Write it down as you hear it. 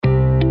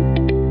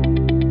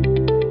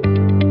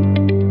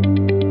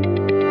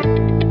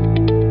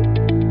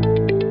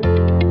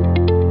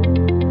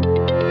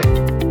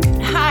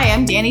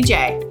Danny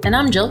J. And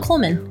I'm Jill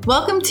Coleman.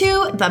 Welcome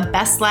to the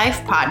Best Life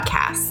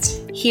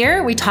Podcast.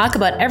 Here we talk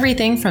about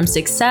everything from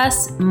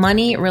success,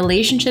 money,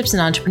 relationships,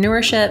 and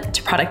entrepreneurship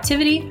to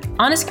productivity,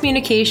 honest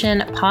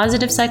communication,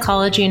 positive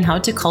psychology, and how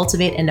to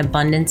cultivate an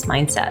abundance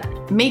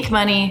mindset. Make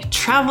money,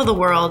 travel the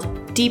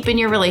world, deepen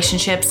your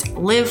relationships,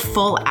 live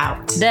full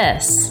out.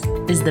 This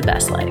is the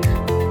best life.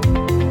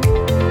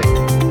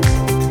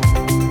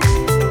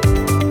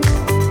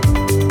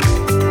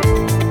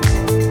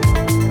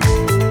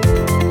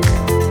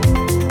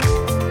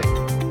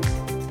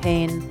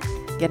 Pain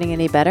getting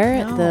any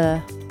better? No.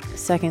 The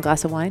second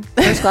glass of wine?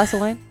 First glass of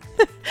wine?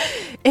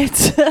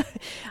 It's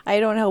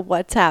I don't know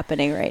what's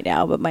happening right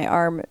now, but my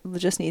arm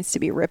just needs to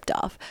be ripped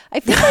off.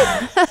 I feel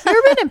like you've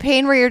ever been in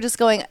pain where you're just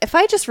going, if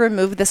I just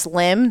remove this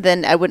limb,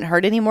 then I wouldn't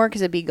hurt anymore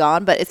because it'd be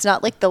gone. But it's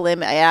not like the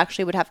limb. I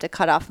actually would have to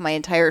cut off my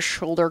entire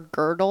shoulder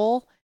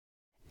girdle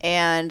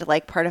and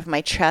like part of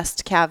my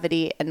chest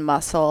cavity and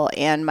muscle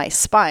and my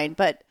spine.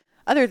 But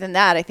other than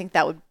that, I think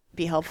that would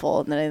be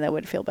helpful and then I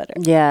would feel better.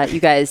 Yeah, you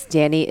guys,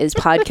 Danny is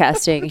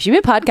podcasting. She's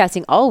been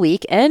podcasting all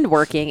week and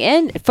working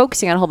and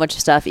focusing on a whole bunch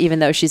of stuff, even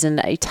though she's in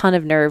a ton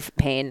of nerve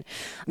pain,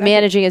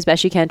 managing as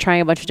best she can,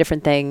 trying a bunch of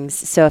different things.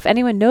 So if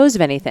anyone knows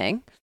of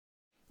anything,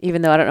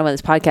 even though I don't know when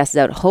this podcast is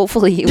out,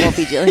 hopefully you won't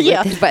be dealing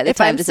with it by the if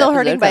time I'm this still episode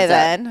hurting by comes out.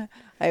 then,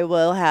 I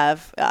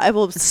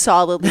will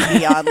solidly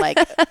be on like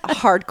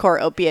hardcore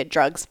opiate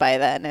drugs by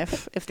then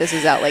if this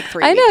is out like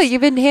 3 weeks. I know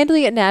you've been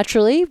handling it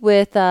naturally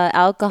with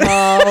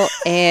alcohol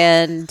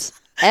and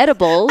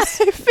edibles,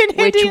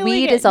 which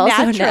weed is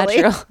also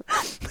natural.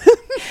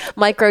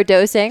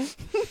 Microdosing.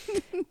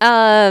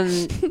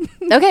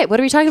 Okay, what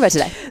are we talking about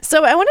today?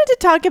 So I wanted to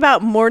talk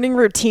about morning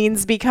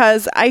routines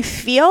because I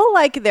feel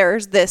like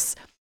there's this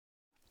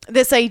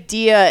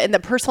idea in the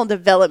personal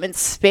development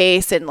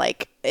space and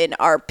like in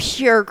our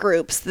peer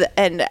groups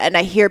and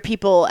I hear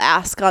people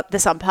ask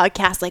this on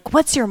podcasts, like,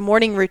 what's your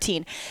morning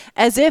routine?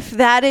 As if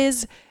that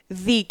is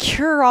the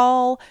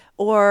cure-all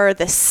or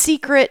the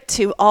secret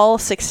to all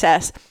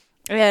success.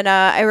 And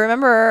I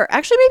remember,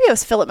 actually, maybe it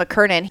was Philip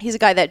McKernan. He's a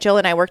guy that Jill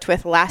and I worked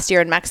with last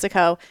year in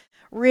Mexico.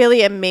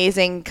 Really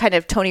amazing kind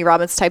of Tony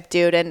Robbins type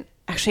dude. And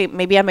actually,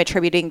 maybe I'm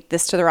attributing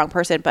this to the wrong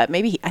person, but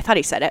maybe I thought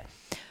he said it.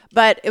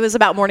 But it was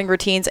about morning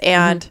routines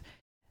and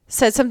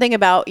said something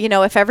about,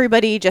 if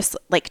everybody just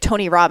like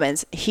Tony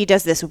Robbins, he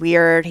does this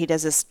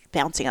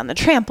bouncing on the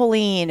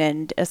trampoline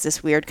and does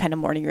this weird kind of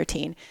morning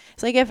routine.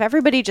 It's like, if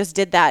everybody just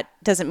did that,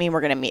 doesn't mean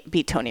we're going to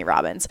beat Tony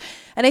Robbins.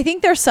 And I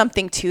think there's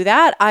something to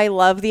that. I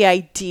love the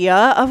idea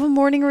of a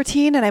morning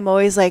routine. And I'm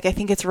always like, I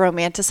think it's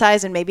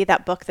romanticized. And maybe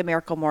that book, The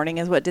Miracle Morning,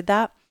 is what did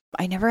that.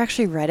 I never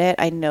actually read it.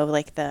 I know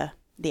like the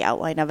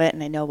outline of it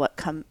and I know what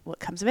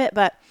comes of it.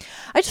 But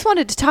I just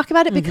wanted to talk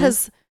about it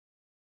because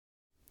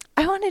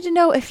I wanted to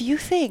know if you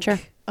think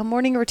a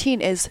morning routine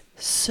is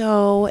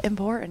so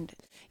important.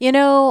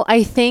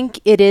 I think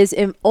it is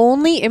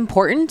only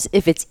important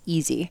if it's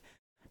easy.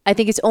 I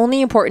think it's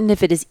only important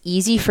if it is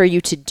easy for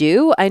you to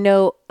do. I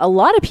know a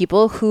lot of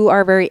people who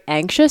are very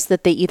anxious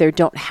that they either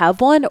don't have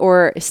one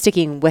or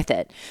sticking with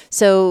it.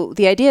 So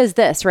the idea is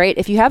this, right?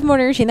 If you have a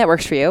morning routine that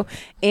works for you,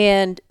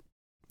 and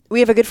we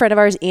have a good friend of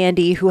ours,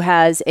 Andy, who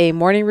has a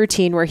morning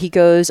routine where he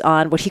goes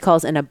on what he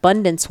calls an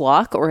abundance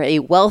walk or a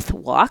wealth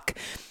walk.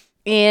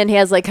 And he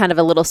has like kind of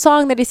a little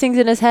song that he sings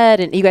in his head.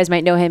 And you guys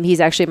might know him.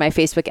 He's actually my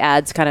Facebook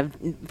ads kind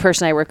of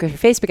person I work with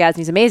for Facebook ads. And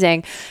he's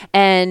amazing.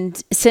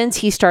 And since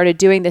he started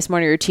doing this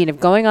morning routine of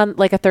going on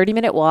like a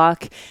 30-minute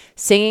walk,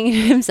 singing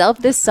himself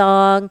this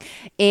song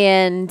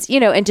and,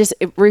 and just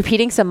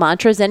repeating some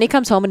mantras, then he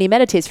comes home and he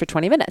meditates for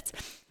 20 minutes.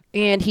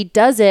 And he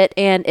does it,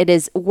 and it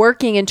is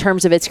working in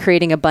terms of it's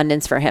creating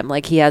abundance for him.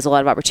 Like he has a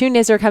lot of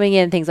opportunities that are coming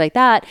in, things like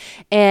that.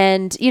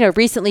 And,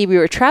 recently we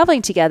were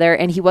traveling together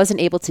and he wasn't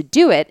able to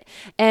do it.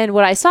 And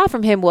what I saw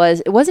from him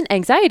was, it wasn't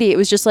anxiety. It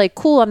was just like,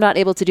 cool, I'm not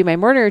able to do my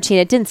morning routine.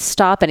 It didn't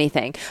stop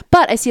anything.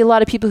 But I see a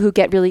lot of people who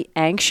get really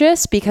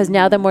anxious because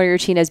now the morning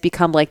routine has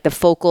become like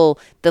the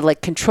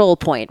like control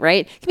point,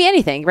 right? It can be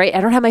anything, right?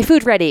 I don't have my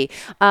food ready.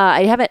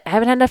 I haven't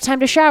had enough time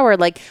to shower,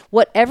 like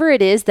whatever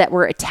it is that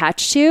we're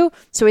attached to.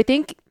 So I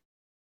think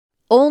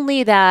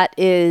only that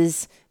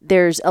is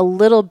there's a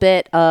little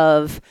bit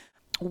of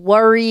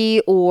worry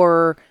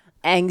or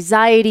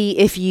anxiety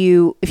if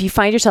you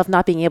find yourself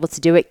not being able to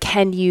do it.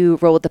 Can you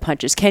roll with the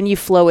punches? Can you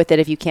flow with it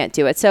if you can't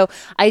do it? So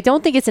I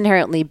don't think it's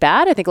inherently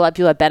bad. I think a lot of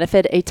people have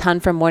benefit a ton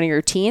from morning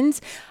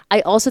routines. I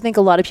also think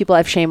a lot of people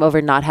have shame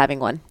over not having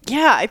one.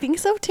 Yeah, I think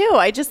so too.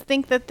 I just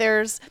think that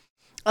there's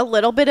a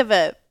little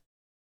bit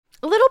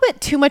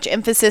too much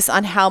emphasis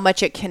on how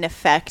much it can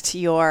affect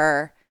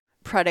your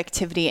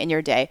productivity in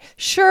your day.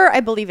 Sure, I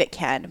believe it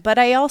can, but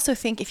I also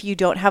think if you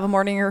don't have a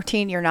morning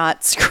routine, you're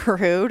not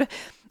screwed.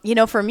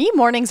 For me,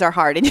 mornings are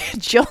hard, and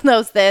Jill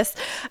knows this.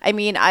 I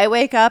mean, I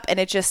wake up and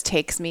it just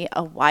takes me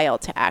a while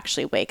to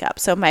actually wake up.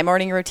 So my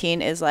morning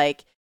routine is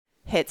like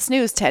hit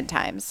snooze 10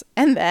 times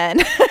and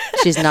then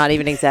she's not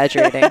even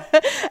exaggerating.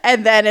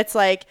 And then it's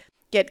like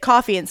get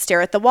coffee and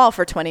stare at the wall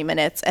for 20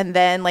 minutes and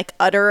then like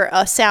utter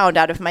a sound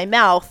out of my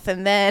mouth.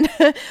 And then,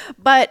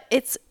 but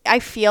I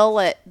feel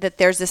that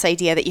there's this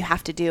idea that you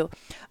have to do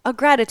a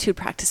gratitude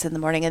practice in the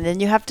morning, and then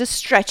you have to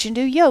stretch and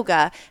do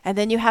yoga, and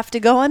then you have to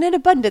go on an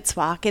abundance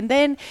walk,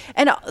 and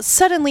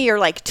suddenly you're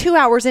like 2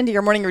 hours into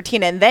your morning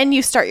routine, and then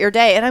you start your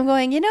day. And I'm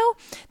going,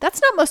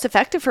 that's not most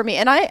effective for me.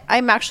 And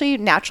I'm actually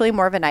naturally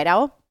more of a night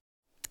owl.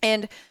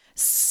 And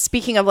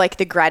speaking of like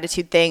the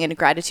gratitude thing and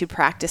gratitude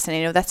practice, and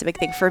I know that's a big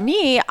thing for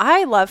me,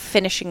 I love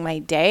finishing my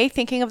day,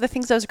 thinking of the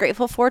things I was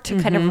grateful for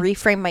to kind of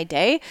reframe my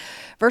day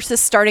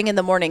versus starting in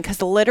the morning.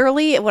 Because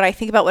literally when I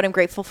think about what I'm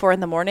grateful for in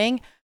the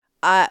morning,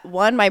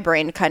 one, my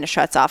brain kind of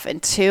shuts off,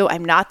 and two,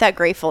 I'm not that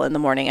grateful in the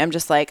morning. I'm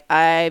just like,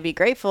 I'd be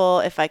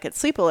grateful if I could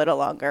sleep a little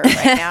longer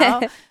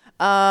right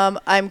now.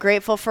 I'm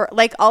grateful for,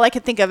 like, all I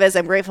can think of is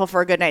I'm grateful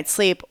for a good night's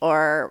sleep,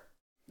 or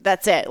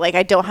that's it. Like,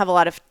 I don't have a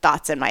lot of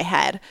thoughts in my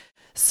head.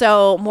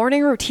 So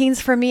morning routines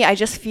for me, I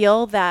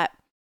feel that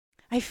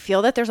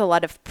there's a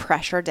lot of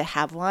pressure to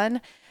have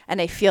one.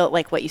 And I feel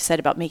like what you said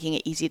about making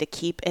it easy to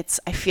keep,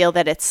 I feel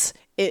that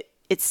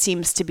it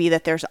seems to be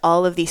that there's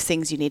all of these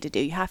things you need to do.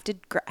 You have to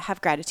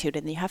have gratitude,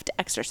 and you have to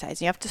exercise,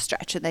 and you have to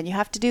stretch, and then you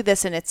have to do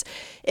this. And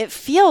it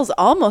feels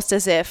almost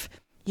as if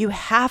you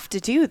have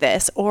to do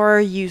this, or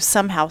you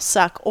somehow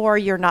suck, or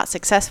you're not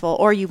successful,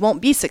 or you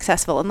won't be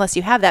successful unless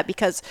you have that,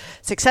 because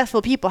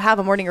successful people have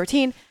a morning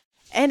routine.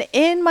 And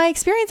in my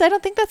experience, I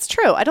don't think that's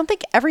true. I don't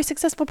think every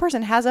successful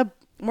person has a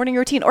morning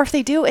routine, or if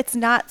they do, it's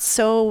not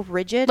so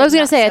rigid. I was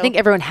going to say, I think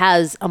everyone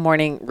has a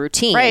morning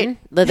routine, right?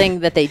 The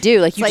thing that they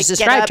do, like you just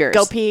described yours.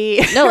 Go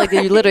pee. No, like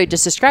you literally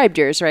just described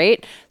yours,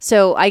 right?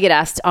 So I get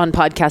asked on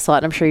podcasts a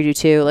lot, and I'm sure you do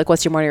too, like,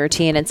 what's your morning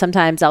routine? And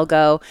sometimes I'll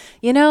go,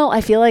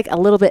 I feel like a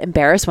little bit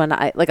embarrassed when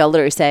I'll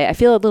literally say, I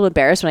feel a little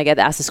embarrassed when I get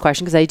asked this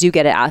question, because I do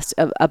get it asked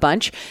a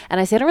bunch. And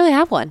I say, I don't really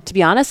have one. To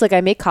be honest, like, I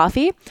make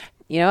coffee.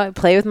 I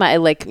play with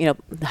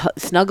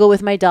snuggle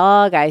with my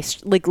dog. I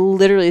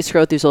literally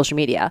scroll through social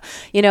media,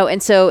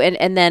 and so,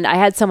 and then I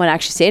had someone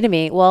actually say to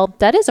me, well,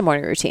 that is a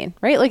morning routine,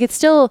 right? Like, it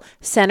still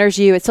centers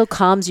you, it still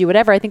calms you,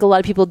 whatever. I think a lot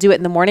of people do it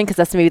in the morning because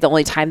that's maybe the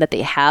only time that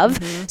they have.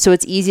 Mm-hmm. So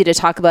it's easy to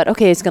talk about,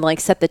 okay, it's going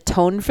to set the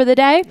tone for the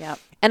day. Yep.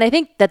 And I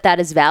think that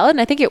is valid, and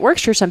I think it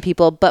works for some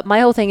people. But my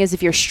whole thing is,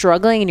 if you're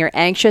struggling and you're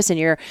anxious and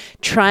you're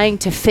trying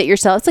to fit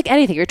yourself, it's like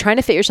anything. You're trying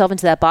to fit yourself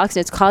into that box,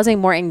 and it's causing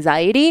more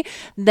anxiety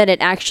than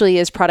it actually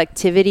is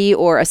productivity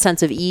or a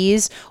sense of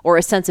ease or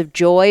a sense of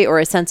joy or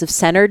a sense of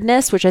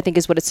centeredness, which I think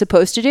is what it's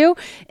supposed to do.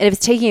 And if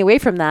it's taking away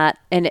from that,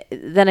 and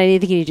then I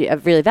think you need to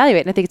really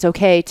evaluate. And I think it's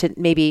okay to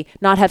maybe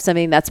not have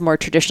something that's more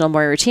traditional,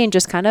 more routine,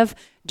 just kind of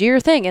do your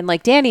thing. And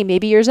like Danny,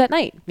 maybe yours at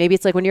night. Maybe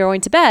it's like when you're going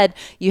to bed,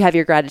 you have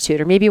your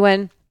gratitude, or maybe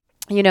when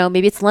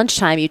maybe it's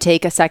lunchtime, you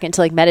take a second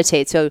to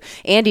meditate. So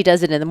Andy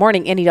does it in the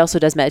morning, and he also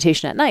does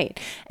meditation at night.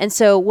 And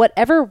so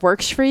whatever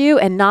works for you,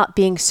 and not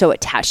being so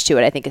attached to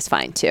it, I think is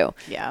fine too.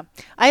 Yeah.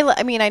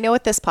 I mean, I know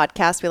with this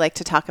podcast, we like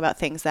to talk about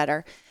things that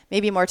are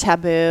maybe more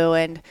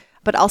taboo,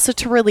 but also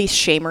to release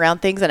shame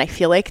around things. And I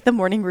feel like the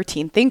morning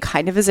routine thing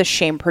kind of is a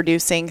shame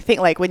producing thing.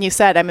 Like when you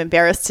said, I'm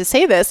embarrassed to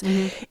say this,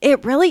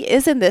 it really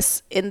is in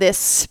this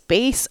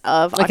space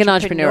of like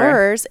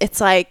entrepreneurs. It's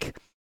like,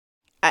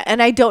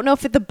 and I don't know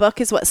if the book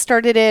is what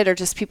started it or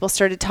just people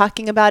started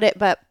talking about it,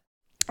 but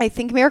I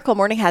think Miracle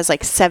Morning has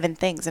like 7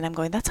 things. And I'm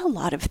going, that's a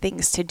lot of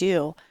things to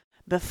do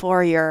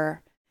before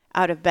you're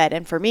out of bed.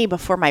 And for me,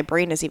 before my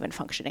brain is even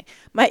functioning.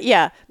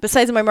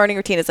 Besides my morning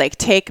routine is like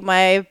take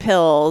my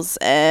pills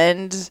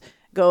and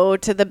go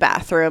to the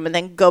bathroom and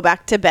then go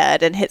back to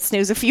bed and hit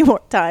snooze a few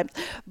more times.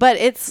 But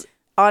it's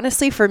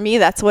honestly, for me,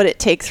 that's what it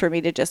takes for me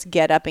to just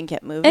get up and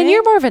get moving. And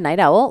you're more of a night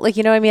owl. Like,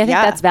 I think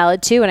that's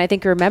valid too. And I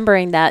think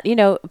remembering that,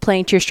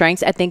 playing to your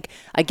strengths, I think,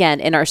 again,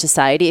 in our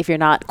society, if you're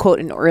not, quote,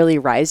 an early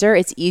riser,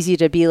 it's easy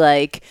to be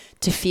like,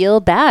 to feel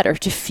bad or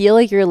to feel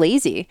like you're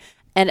lazy.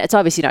 And it's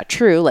obviously not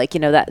true. Like,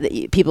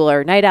 that people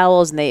are night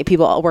owls and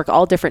people work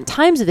all different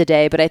times of the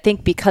day. But I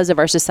think because of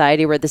our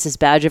society where this is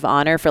badge of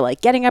honor for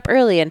like getting up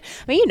early. And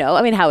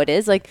how it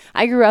is. Like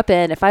I grew up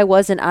in, if I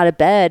wasn't out of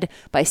bed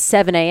by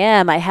 7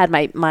 a.m., I had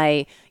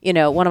my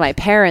one of my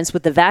parents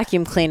with the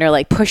vacuum cleaner,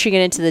 like pushing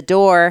it into the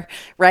door,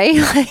 right?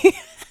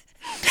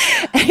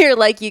 And you're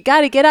like, you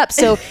got to get up.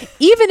 So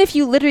even if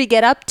you literally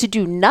get up to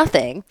do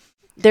nothing,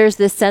 there's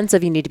this sense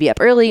of you need to be up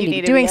early, you need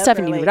to be doing stuff,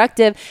 and you need to be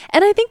productive.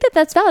 And I think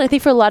that's valid. I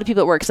think for a lot of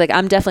people it works. Like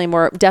I'm definitely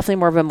more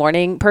of a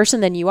morning person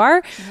than you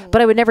are,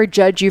 but I would never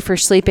judge you for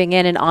sleeping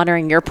in and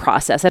honoring your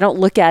process. I don't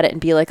look at it and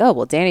be like, oh,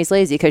 well, Danny's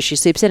lazy because she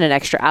sleeps in an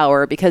extra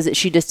hour because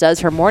she just does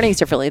her mornings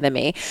differently than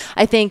me.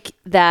 I think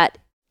that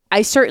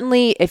I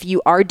certainly, if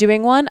you are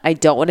doing one, I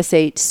don't want to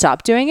say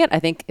stop doing it. I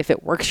think if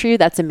it works for you,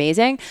 that's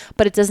amazing,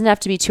 but it doesn't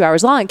have to be 2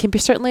 hours long. It can be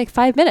certainly like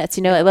 5 minutes.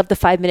 I love the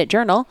 5-minute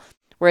journal,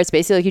 where it's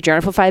basically like you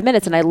journal for 5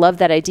 minutes. And I love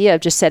that idea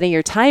of just setting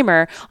your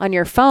timer on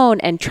your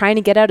phone and trying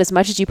to get out as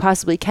much as you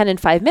possibly can in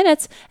 5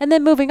 minutes and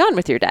then moving on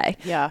with your day.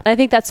 Yeah. And I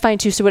think that's fine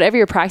too. So whatever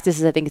your practice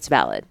is, I think it's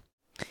valid.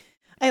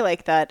 I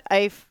like that.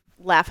 I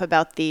laugh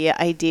about the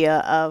idea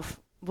of,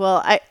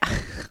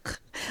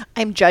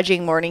 I'm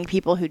judging morning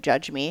people who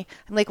judge me.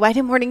 I'm like, why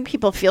do morning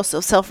people feel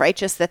so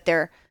self-righteous that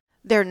they're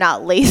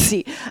not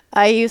lazy?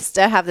 I used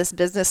to have this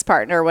business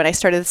partner when I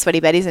started the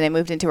Sweaty Betties and I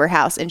moved into her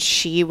house, and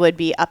she would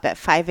be up at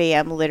 5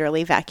 a.m.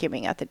 literally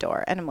vacuuming at the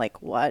door. And I'm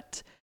like,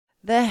 what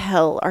the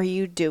hell are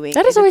you doing?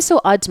 That is always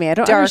so odd to me. I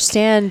don't dark.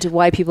 understand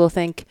why people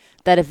think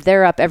that if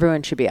they're up,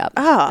 everyone should be up.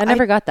 Oh, I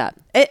never got that.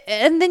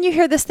 And then you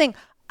hear this thing,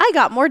 I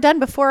got more done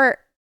before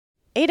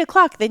 8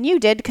 o'clock than you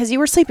did because you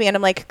were sleeping. And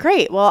I'm like,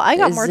 great. Well, I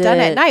got more done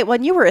at night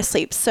when you were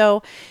asleep.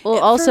 So, well,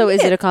 also,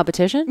 is it a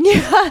competition?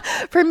 Yeah.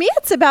 For me,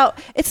 it's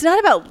not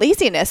about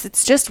laziness.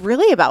 It's just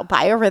really about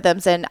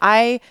biorhythms. And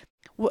I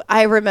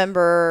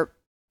remember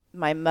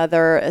my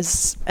mother,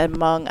 as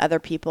among other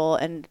people,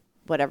 and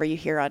whatever you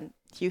hear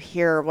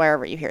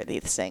wherever you hear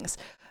these things.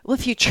 Well,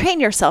 if you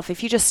train yourself,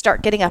 if you just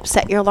start getting up,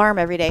 set your alarm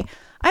every day.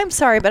 I'm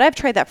sorry, but I've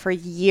tried that for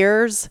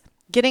years.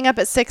 Getting up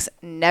at 6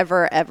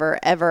 never, ever,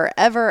 ever,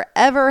 ever,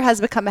 ever has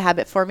become a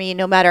habit for me.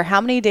 No matter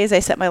how many days I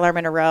set my alarm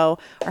in a row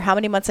or how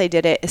many months I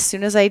did it, as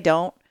soon as I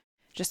don't,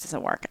 it just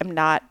doesn't work. I'm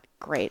not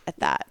great at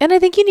that. And I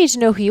think you need to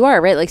know who you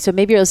are, right? Like, so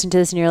maybe you're listening to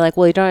this and you're like,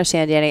 well, you don't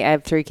understand, Danny. I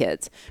have 3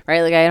 kids,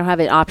 right? Like, I don't have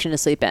an option to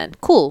sleep in.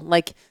 Cool.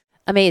 Like,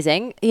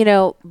 amazing.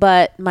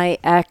 But my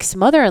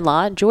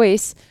ex-mother-in-law,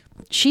 Joyce,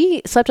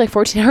 she slept like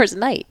 14 hours a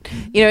night,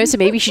 so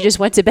maybe she just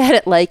went to bed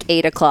at like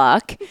 8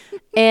 o'clock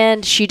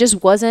and she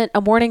just wasn't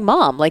a morning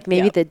mom. Like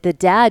maybe the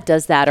dad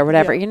does that or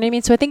whatever, you know what I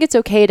mean? So I think it's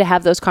okay to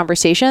have those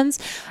conversations.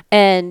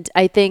 And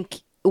I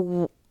think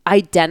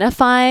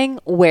identifying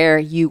where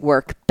you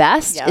work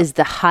best is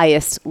the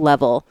highest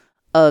level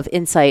of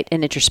insight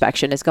and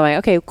introspection, is going,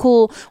 okay,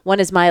 cool. When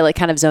is my like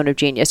kind of zone of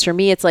genius? For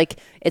me, it's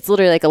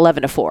literally like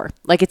 11 to 4.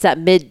 Like it's that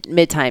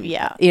mid time.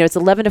 Yeah. It's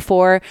 11 to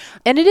 4.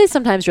 And it is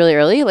sometimes really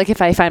early. Like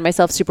if I find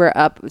myself super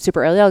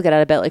early, I'll get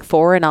out of bed like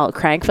 4 and I'll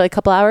crank for like a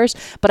couple hours,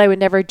 but I would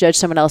never judge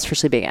someone else for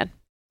sleeping in.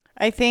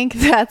 I think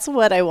that's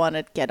what I want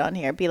to get on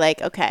here. Be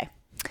like, okay,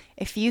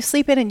 if you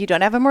sleep in and you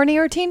don't have a morning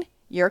routine,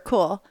 you're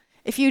cool.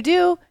 If you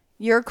do,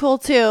 you're cool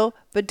too,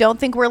 but don't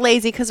think we're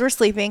lazy because we're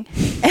sleeping.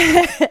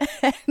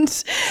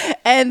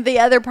 And the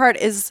other part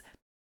is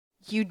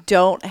you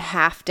don't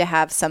have to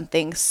have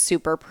something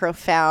super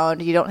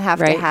profound. You don't have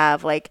to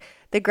have like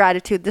the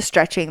gratitude, the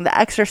stretching, the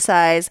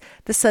exercise,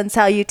 the sun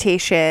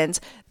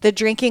salutations, the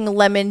drinking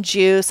lemon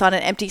juice on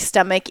an empty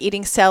stomach,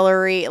 eating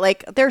celery.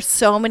 Like there's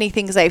so many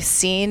things I've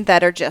seen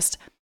that are just,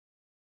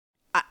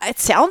 it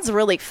sounds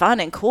really fun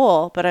and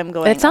cool, but I'm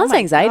going, it sounds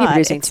anxiety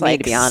producing to me,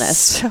 to be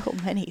honest. So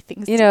many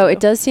things it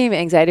does seem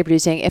anxiety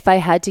producing. If I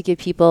had to give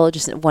people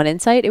just one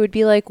insight, it would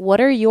be like,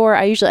 what are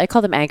I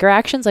call them anchor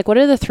actions. Like, what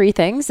are the 3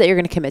 things that you're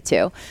going to commit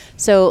to?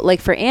 So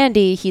like for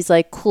Andy, he's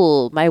like,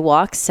 cool, my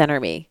walks center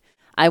me.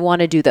 I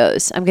want to do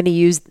those. I'm going to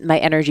use my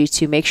energy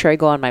to make sure I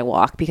go on my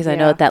walk because I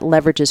know that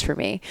leverages for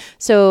me.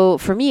 So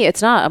for me,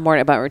 it's not a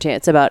morning about routine.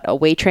 It's about a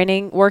weight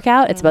training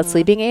workout. It's about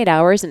sleeping 8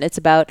 hours, and it's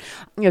about,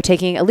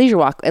 taking a leisure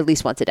walk at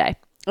least once a day.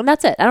 And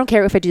that's it. I don't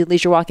care if I do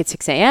leisure walk at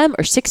 6 a.m.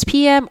 or 6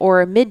 p.m.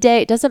 or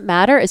midday. It doesn't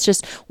matter. It's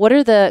just, what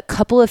are the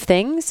couple of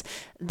things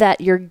that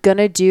you're going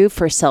to do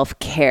for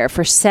self-care,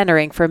 for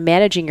centering, for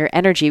managing your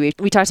energy?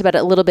 We talked about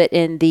it a little bit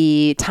in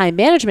the time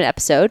management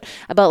episode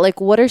about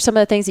like, what are some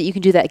of the things that you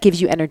can do that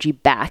gives you energy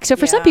back? So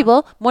for some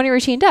people, morning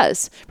routine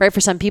does, right? For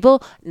some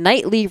people,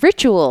 nightly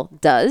ritual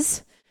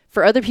does.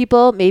 For other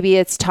people, maybe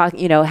it's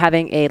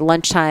having a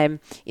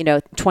lunchtime,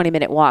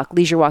 20-minute walk,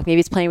 leisure walk.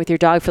 Maybe it's playing with your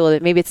dog for a little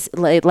bit. Maybe it's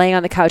laying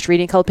on the couch,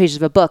 reading a couple pages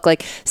of a book,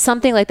 like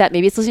something like that.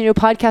 Maybe it's listening to a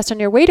podcast on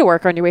your way to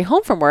work or on your way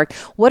home from work.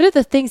 What are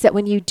the things that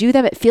when you do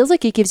them, it feels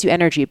like it gives you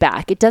energy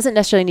back? It doesn't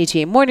necessarily need to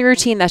be a morning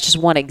routine. That's just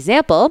one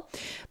example,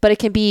 but it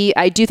can be,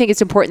 I do think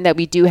it's important that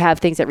we do have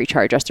things that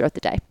recharge us throughout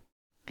the day.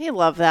 I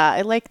love that.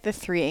 I like the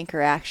 3 anchor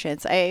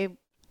actions.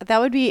 That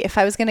would be, if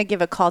I was going to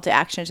give a call to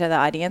action to the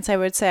audience, I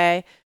would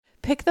say,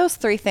 pick those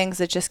 3 things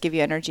that just give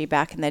you energy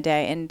back in the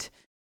day. And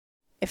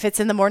if it's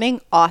in the morning,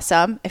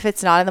 awesome. If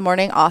it's not in the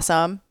morning,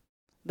 awesome.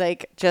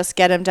 Like, just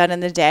get them done in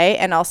the day.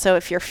 And also,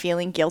 if you're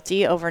feeling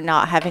guilty over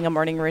not having a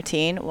morning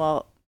routine,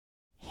 well,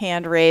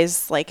 hand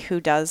raise, like who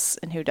does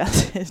and who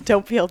doesn't.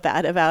 Don't feel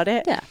bad about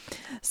it. Yeah.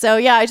 So,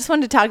 yeah, I just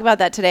wanted to talk about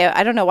that today.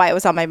 I don't know why it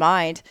was on my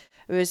mind.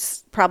 I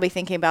was probably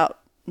thinking about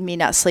me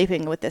not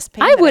sleeping with this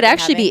pain. I would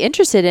actually be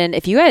interested in,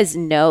 if you guys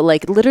know,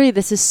 like literally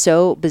this is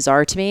so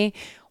bizarre to me,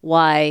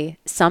 why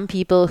some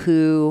people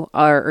who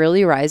are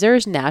early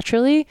risers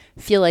naturally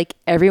feel like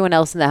everyone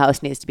else in the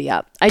house needs to be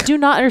up. I do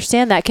not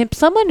understand that. Can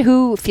someone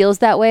who feels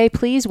that way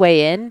please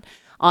weigh in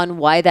on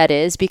why that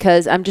is?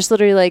 Because I'm just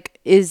literally like,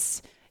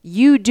 is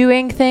you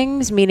doing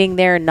things, meaning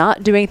they're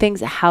not doing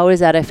things, how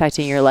is that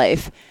affecting your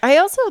life? I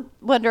also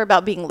wonder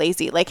about being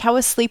lazy. Like, how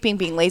is sleeping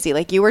being lazy?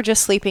 Like, you were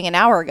just sleeping an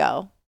hour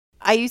ago.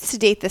 I used to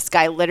date this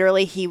guy.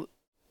 Literally, he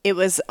gave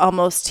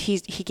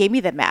me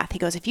the math. He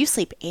goes, if you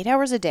sleep 8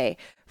 hours a day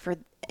for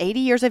 80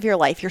 years of your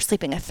life, you're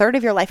sleeping a third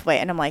of your life away.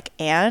 And I'm like,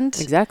 and?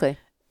 Exactly.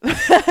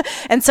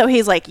 And so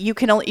he's like, you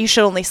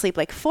should only sleep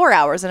like 4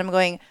 hours. And I'm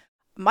going,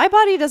 my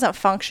body doesn't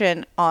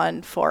function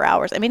on 4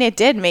 hours. I mean, it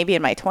did maybe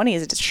in my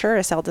 20s. It sure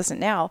as hell doesn't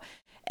now.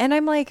 And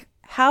I'm like,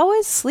 how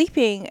is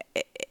sleeping?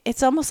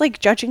 It's almost like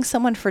judging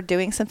someone for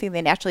doing something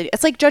they naturally do.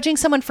 It's like judging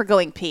someone for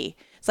going pee.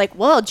 It's like,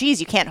 well, geez,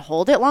 you can't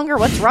hold it longer.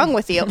 What's wrong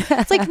with you?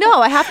 It's like,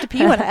 no, I have to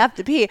pee when I have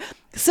to pee.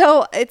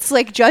 So it's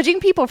like judging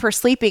people for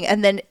sleeping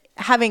and then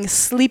having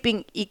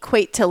sleeping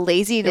equate to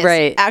laziness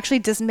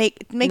actually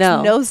makes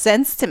no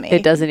sense to me.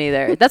 It doesn't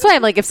either. That's why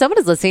I'm like, if someone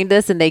is listening to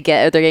this and they're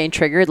getting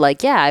triggered,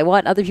 like, yeah, I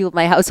want other people in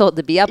my household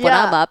to be up when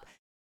I'm up.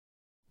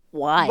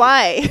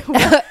 Why?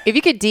 If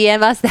you could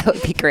DM us, that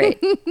would be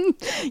great.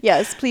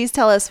 Yes, please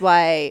tell us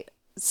why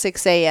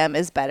 6 a.m.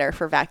 is better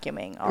for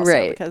vacuuming also.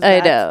 Right. Because I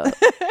know.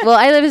 Well,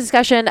 I love this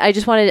discussion. I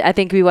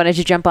think we wanted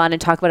to jump on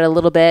and talk about it a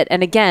little bit.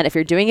 And again, if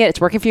you're doing it,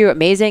 it's working for you,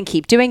 amazing.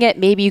 Keep doing it.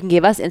 Maybe you can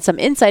give us some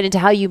insight into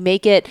how you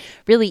make it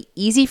really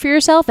easy for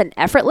yourself and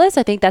effortless.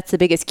 I think that's the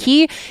biggest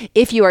key.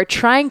 If you are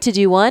trying to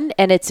do one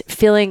and it's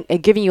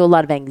giving you a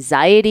lot of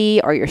anxiety,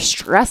 or you're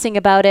stressing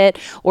about it,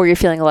 or you're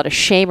feeling a lot of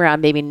shame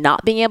around maybe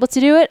not being able to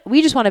do it,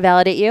 we just want to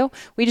validate you.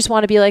 We just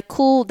want to be like,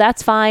 cool,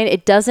 that's fine.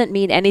 It doesn't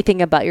mean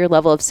anything about your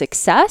level of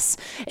success.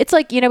 It's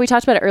like, we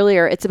talked about it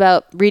earlier. It's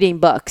about reading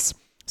books.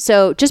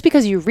 So just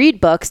because you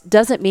read books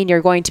doesn't mean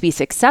you're going to be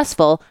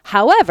successful.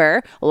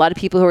 However, a lot of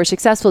people who are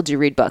successful do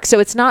read books. So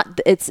it's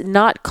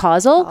not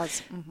causal,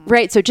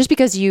 right? So just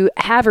because you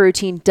have a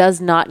routine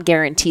does not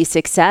guarantee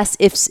success.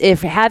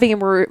 If having a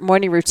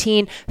morning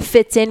routine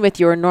fits in with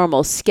your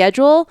normal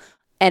schedule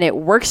and it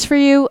works for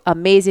you,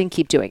 amazing.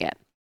 Keep doing it.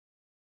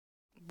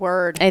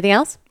 Word. Anything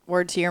else?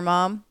 Word to your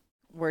mom.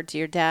 Word to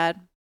your dad.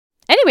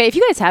 Anyway, if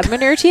you guys have a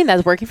morning routine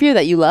that's working for you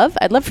that you love,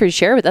 I'd love for you to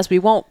share with us. We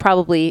won't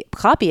probably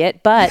copy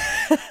it, but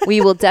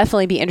we will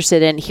definitely be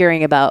interested in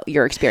hearing about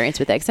your experience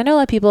with it. Because I know a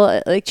lot of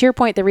people, like to your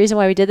point, the reason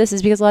why we did this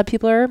is because a lot of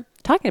people are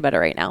talking about it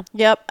right now.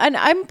 Yep. And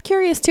I'm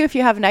curious too if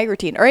you have a night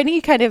routine or any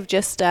kind of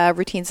just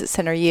routines that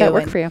center you that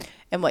work for you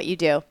and what you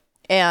do.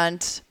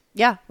 And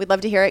yeah, we'd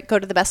love to hear it. Go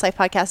to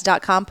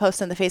thebestlifepodcast.com,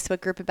 post in the Facebook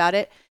group about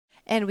it.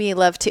 And we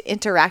love to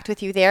interact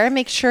with you there.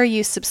 Make sure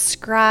you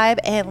subscribe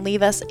and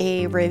leave us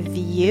a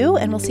review.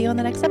 And we'll see you on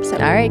the next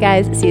episode. All right,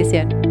 guys. See you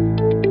soon.